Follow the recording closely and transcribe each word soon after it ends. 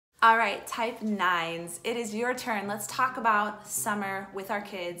All right, type 9s, it is your turn. Let's talk about summer with our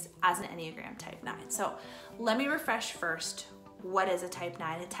kids as an Enneagram type 9. So let me refresh first. What is a type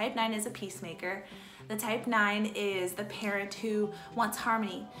 9? A type 9 is a peacemaker. The type 9 is the parent who wants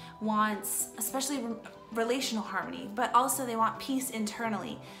harmony, wants especially relational harmony, but also they want peace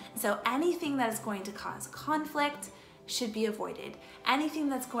internally. So anything that is going to cause conflict should be avoided. Anything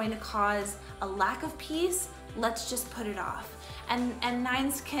that's going to cause a lack of peace, let's just put it off. And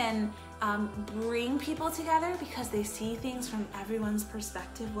 9s can bring people together because they see things from everyone's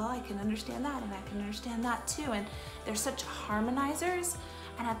perspective. Well, I can understand that and I can understand that too. And they're such harmonizers.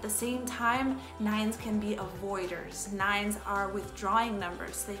 And at the same time, 9s can be avoiders. 9s are withdrawing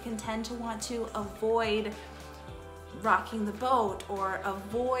numbers. They can tend to want to avoid rocking the boat or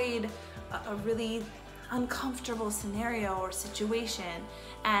avoid a really uncomfortable scenario or situation.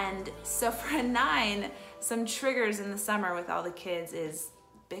 And so for a 9, some triggers in the summer with all the kids is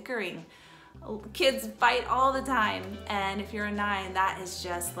bickering. Kids fight all the time, and if you're a 9, that is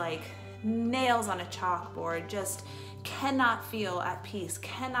just like nails on a chalkboard. Just cannot feel at peace,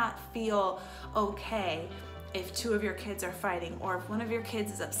 cannot feel okay if 2 of your kids are fighting, or if one of your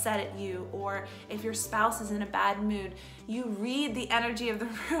kids is upset at you, or if your spouse is in a bad mood. You read the energy of the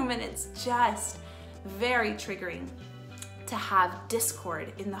room and it's just very triggering to have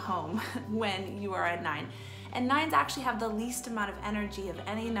discord in the home when you are a 9. And 9s actually have the least amount of energy of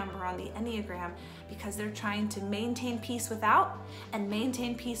any number on the Enneagram because they're trying to maintain peace without and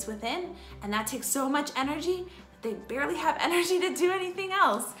maintain peace within, and that takes so much energy they barely have energy to do anything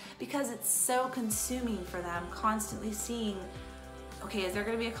else because it's so consuming for them, constantly seeing, okay, is there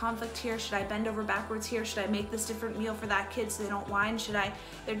gonna be a conflict here? Should I bend over backwards here? Should I make this different meal for that kid so they don't whine? Should I,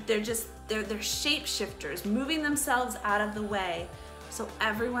 they're shapeshifters, moving themselves out of the way so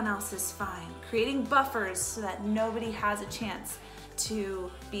everyone else is fine, creating buffers so that nobody has a chance to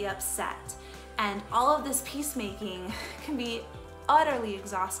be upset. And all of this peacemaking can be utterly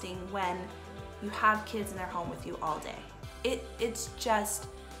exhausting when you have kids in their home with you all day. It's just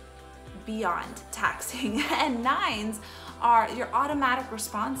beyond taxing. And 9s are your automatic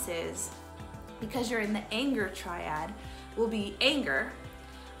responses, because you're in the anger triad, will be anger,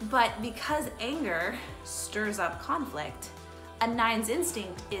 but because anger stirs up conflict, a 9's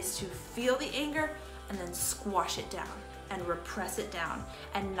instinct is to feel the anger and then squash it down and repress it down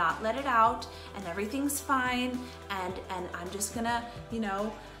and not let it out, and everything's fine, and I'm just gonna, you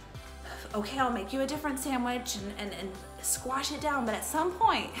know, okay, I'll make you a different sandwich and squash it down, but at some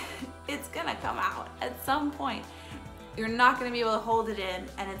point, it's gonna come out. At some point, you're not gonna be able to hold it in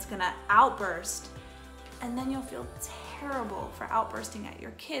and it's gonna outburst, and then you'll feel terrible for outbursting at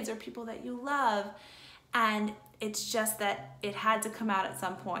your kids or people that you love, and it's just that it had to come out at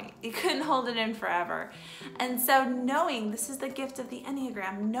some point. You couldn't hold it in forever. And so knowing, this is the gift of the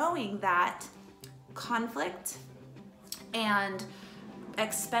Enneagram, knowing that conflict and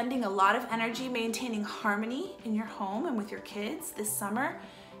expending a lot of energy maintaining harmony in your home and with your kids this summer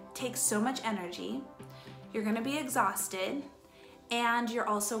takes so much energy. You're gonna be exhausted, and you're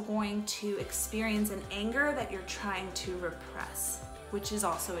also going to experience an anger that you're trying to repress, which is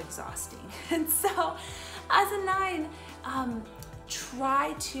also exhausting. And so as a 9,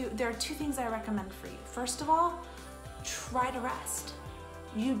 there are 2 things I recommend for you. First of all, try to rest.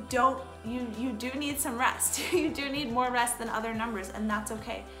 You do need some rest. You do need more rest than other numbers, and that's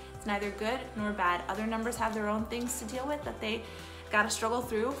okay. It's neither good nor bad. Other numbers have their own things to deal with that they gotta struggle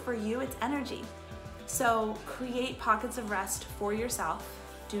through. For you, it's energy. So create pockets of rest for yourself.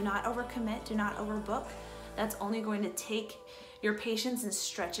 Do not overcommit, do not overbook. That's only going to take your patience and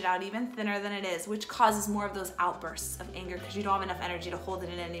stretch it out even thinner than it is, which causes more of those outbursts of anger because you don't have enough energy to hold it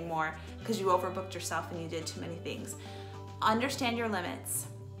in anymore because you overbooked yourself and you did too many things. Understand your limits.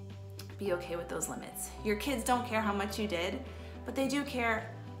 Be okay with those limits. Your kids don't care how much you did, but they do care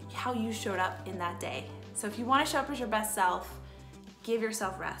how you showed up in that day. So if you want to show up as your best self, give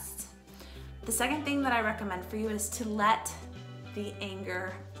yourself rest. The second thing that I recommend for you is to let the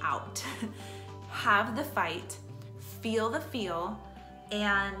anger out. Have the fight, feel the feel,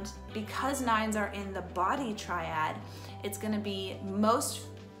 and because 9s are in the body triad, it's gonna be most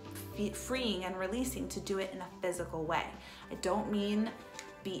freeing and releasing to do it in a physical way. I don't mean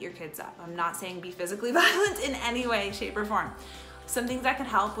beat your kids up. I'm not saying be physically violent in any way, shape, or form. Some things that could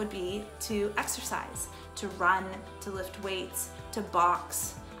help would be to exercise, to run, to lift weights, to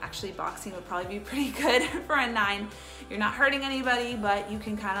box. Actually, boxing would probably be pretty good for a 9. You're not hurting anybody, but you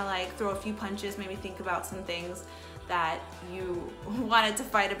can kind of like throw a few punches, maybe think about some things that you wanted to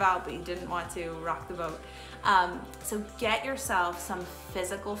fight about, but you didn't want to rock the boat. So get yourself some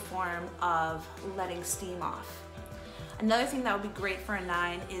physical form of letting steam off. Another thing that would be great for a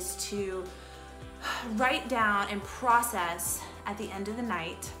 9 is to write down and process at the end of the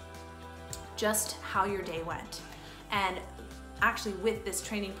night just how your day went. And actually with this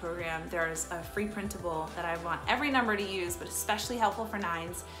training program, there's a free printable that I want every number to use, but especially helpful for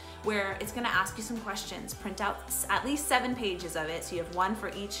 9s, where it's gonna ask you some questions. Print out at least 7 pages of it, so you have one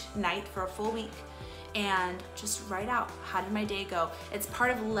for each night for a full week, and just write out, how did my day go? It's part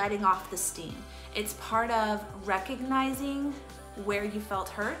of letting off the steam. It's part of recognizing where you felt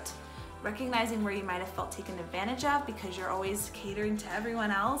hurt, recognizing where you might have felt taken advantage of because you're always catering to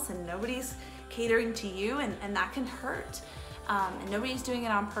everyone else and nobody's catering to you, and that can hurt. And nobody's doing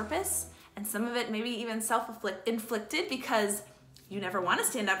it on purpose, and some of it maybe even self-inflicted because you never want to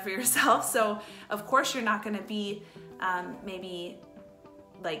stand up for yourself. So of course you're not going to be maybe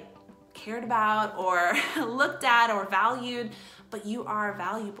like cared about or looked at or valued, but you are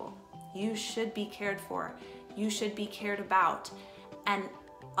valuable. You should be cared for. You should be cared about. And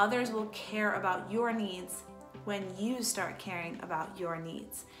others will care about your needs when you start caring about your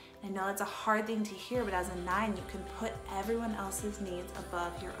needs. I know it's a hard thing to hear, but as a 9, you can put everyone else's needs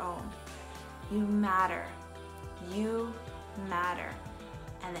above your own. You matter. You matter.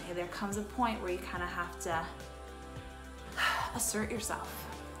 And there comes a point where you kind of have to assert yourself.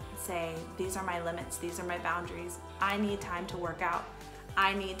 Say, these are my limits, these are my boundaries. I need time to work out.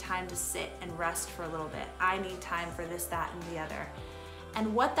 I need time to sit and rest for a little bit. I need time for this, that, and the other.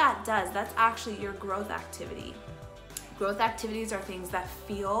 And what that does, that's actually your growth activity. Growth activities are things that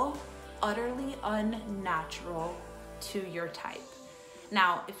feel utterly unnatural to your type.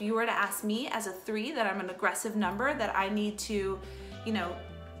 Now, if you were to ask me as a 3 that I'm an aggressive number, that I need to,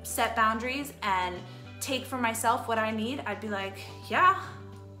 set boundaries and take for myself what I need, I'd be like, yeah,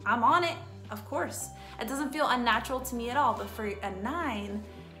 I'm on it, of course. It doesn't feel unnatural to me at all, but for a 9,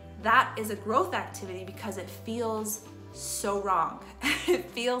 that is a growth activity because it feels so wrong. It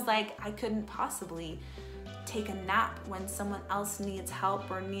feels like I couldn't possibly take a nap when someone else needs help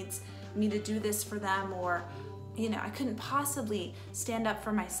or needs me to do this for them, or I couldn't possibly stand up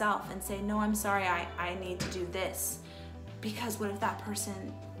for myself and say, no, I'm sorry, I need to do this, because what if that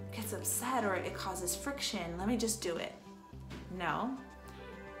person gets upset or it causes friction? Let me just do it. No,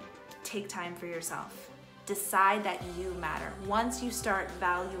 take time for yourself. Decide that you matter. Once you start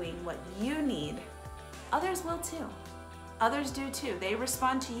valuing what you need, others will too. Others do too. They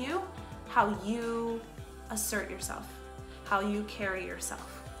respond to you how you assert yourself, how you carry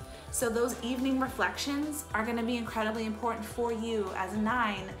yourself. So those evening reflections are going to be incredibly important for you as a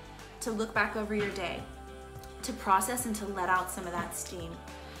 9 to look back over your day, to process and to let out some of that steam.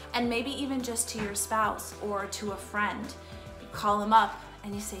 And maybe even just to your spouse or to a friend. You call them up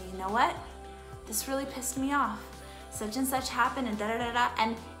and you say, you know what? This really pissed me off. Such and such happened and da-da-da-da.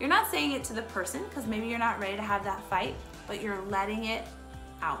 And you're not saying it to the person because maybe you're not ready to have that fight, but you're letting it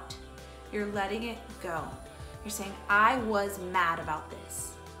out. You're letting it go. You're saying, I was mad about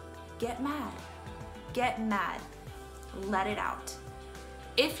this. Get mad. Get mad. Let it out.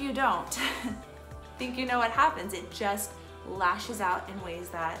 If you don't think you know what happens, it just lashes out in ways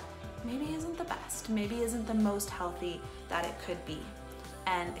that maybe isn't the best, maybe isn't the most healthy that it could be.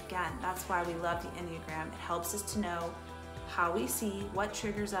 And again, that's why we love the Enneagram. It helps us to know how we see, what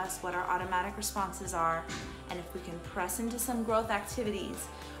triggers us, what our automatic responses are, and if we can press into some growth activities,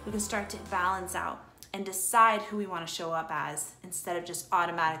 we can start to balance out and decide who we want to show up as instead of just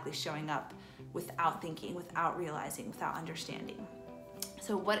automatically showing up without thinking, without realizing, without understanding.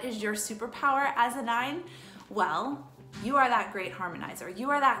 So what is your superpower as a 9? Well, you are that great harmonizer. You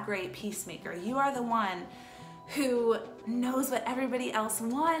are that great peacemaker. You are the one who knows what everybody else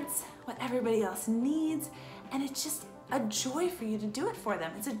wants, what everybody else needs, and it's just a joy for you to do it for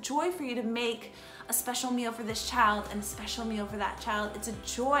them. It's a joy for you to make a special meal for this child and a special meal for that child. It's a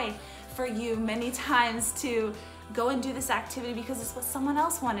joy for you many times to go and do this activity because it's what someone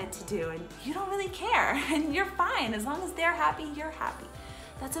else wanted to do and you don't really care and you're fine. As long as they're happy, you're happy.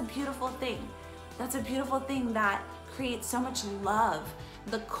 That's a beautiful thing. That's a beautiful thing that creates so much love.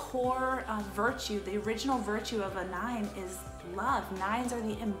 The core virtue, the original virtue of a 9 is love. 9s are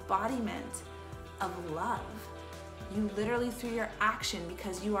the embodiment of love. You literally, through your action,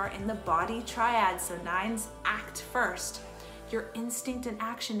 because you are in the body triad, so 9s act first. Your instinct and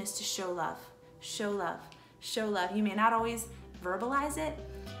action is to show love, show love, show love. You may not always verbalize it.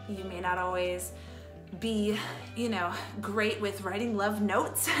 You may not always be, great with writing love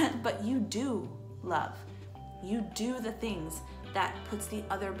notes, but you do love. You do the things that puts the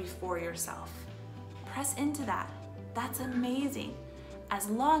other before yourself. Press into that. That's amazing. As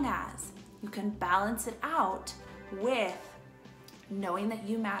long as you can balance it out with knowing that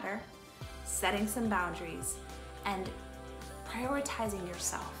you matter, setting some boundaries, and prioritizing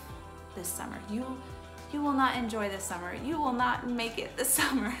yourself this summer. You will not enjoy this summer. You will not make it this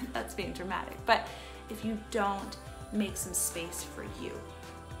summer. That's being dramatic. But if you don't make some space for you,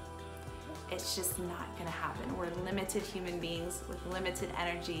 it's just not gonna happen. We're limited human beings with limited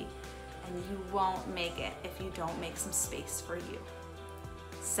energy, and you won't make it if you don't make some space for you.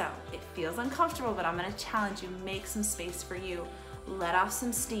 So it feels uncomfortable, but I'm gonna challenge you, make some space for you, let off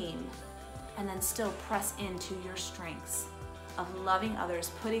some steam, and then still press into your strengths of loving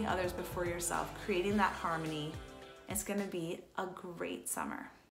others, putting others before yourself, creating that harmony. It's gonna be a great summer.